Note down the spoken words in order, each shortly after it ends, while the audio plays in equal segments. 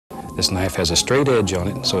This knife has a straight edge on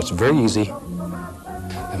it, so it's very easy.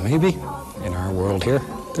 And maybe in our world here,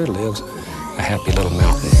 there lives a happy little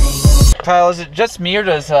mountain. Kyle, is it just me or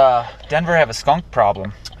does Denver have a skunk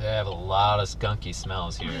problem? They have a lot of skunky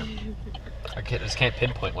smells here. I just can't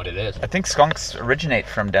pinpoint what it is. I think skunks originate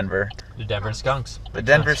from Denver. The Denver Skunks. The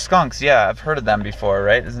Denver Skunks, yeah, I've heard of them before,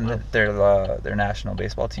 right? Isn't it their national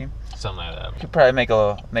baseball team? Something like that. You could probably make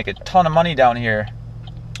a ton of money down here,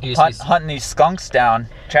 hunting these skunks down,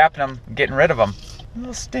 trapping them, getting rid of them. A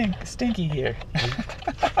little stinky here.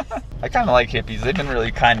 I kind of like hippies. They've been really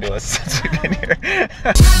kind to us since we've been here. Look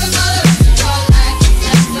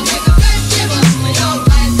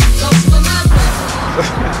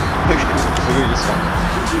at this one.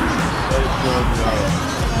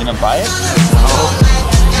 You gonna buy it? No.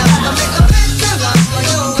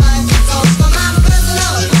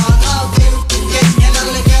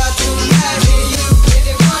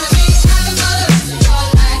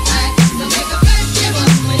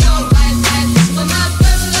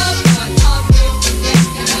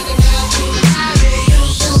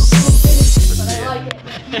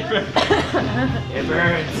 It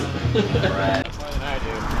burns. Right. More than I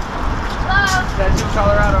do. Hello. That's in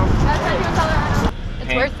Colorado. That's in Colorado.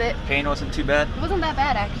 It's worth it. Pain wasn't too bad. It wasn't that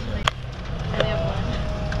bad actually. I really have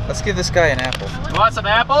one. Let's give this guy an apple. You want some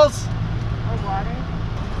apples? Or water.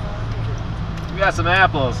 We got some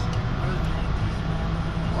apples.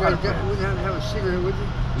 You guys have a cigarette with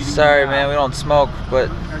you? Sorry, man, we don't smoke, but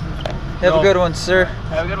have a good one, sir.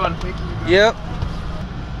 Have a good one. Yep.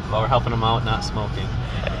 Well, we're helping them out, not smoking.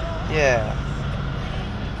 Yeah.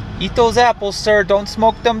 Eat those apples, sir. Don't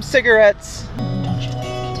smoke them cigarettes. Don't you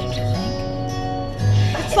think?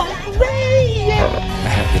 It's alright. A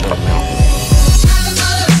happy little mountain.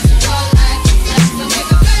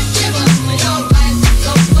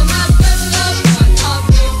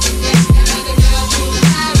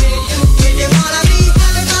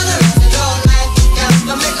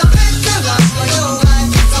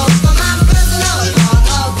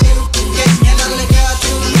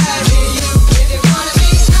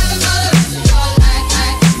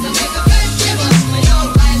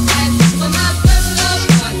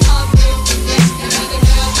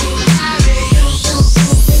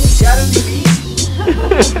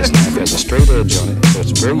 This knife has a straight edge on it, so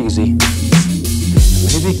it's very easy. And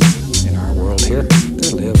maybe in our world here,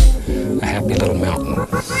 there lives a happy little mountain.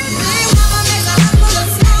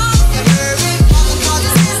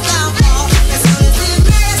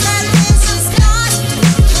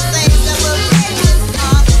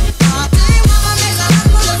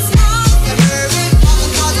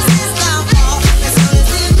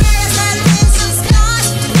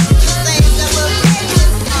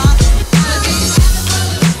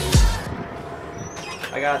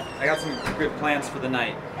 I got some good plans for the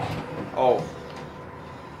night. Oh.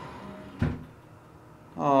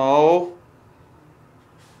 Oh.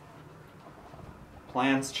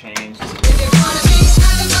 Plans changed.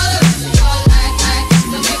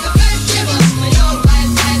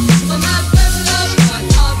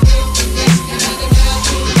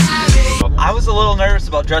 I was a little nervous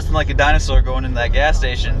about dressing like a dinosaur going in that gas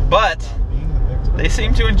station, but they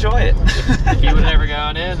seem to enjoy it. If he would have never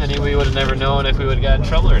gone in, then we would have never known if we would have gotten in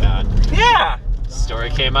trouble or not. Yeah! Story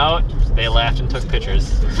came out, they laughed and took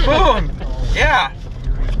pictures. Boom! Yeah!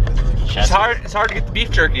 It's hard to get the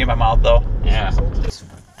beef jerky in my mouth though. Yeah. It's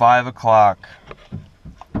 5 o'clock.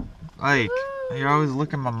 Like, you're always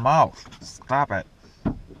looking at my mouth. Stop it.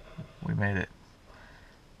 We made it.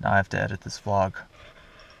 Now I have to edit this vlog.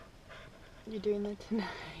 You're doing that tonight.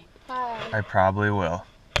 Bye. I probably will.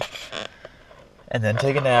 And then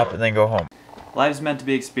take a nap and then go home. Life's meant to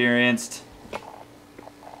be experienced.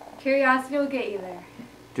 Curiosity will get you there.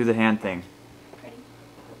 Do the hand thing. Ready?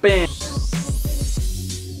 Bam!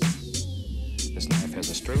 This knife has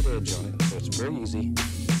a straight edge on it, so it's very easy.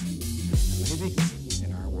 And maybe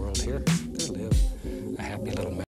in our world here,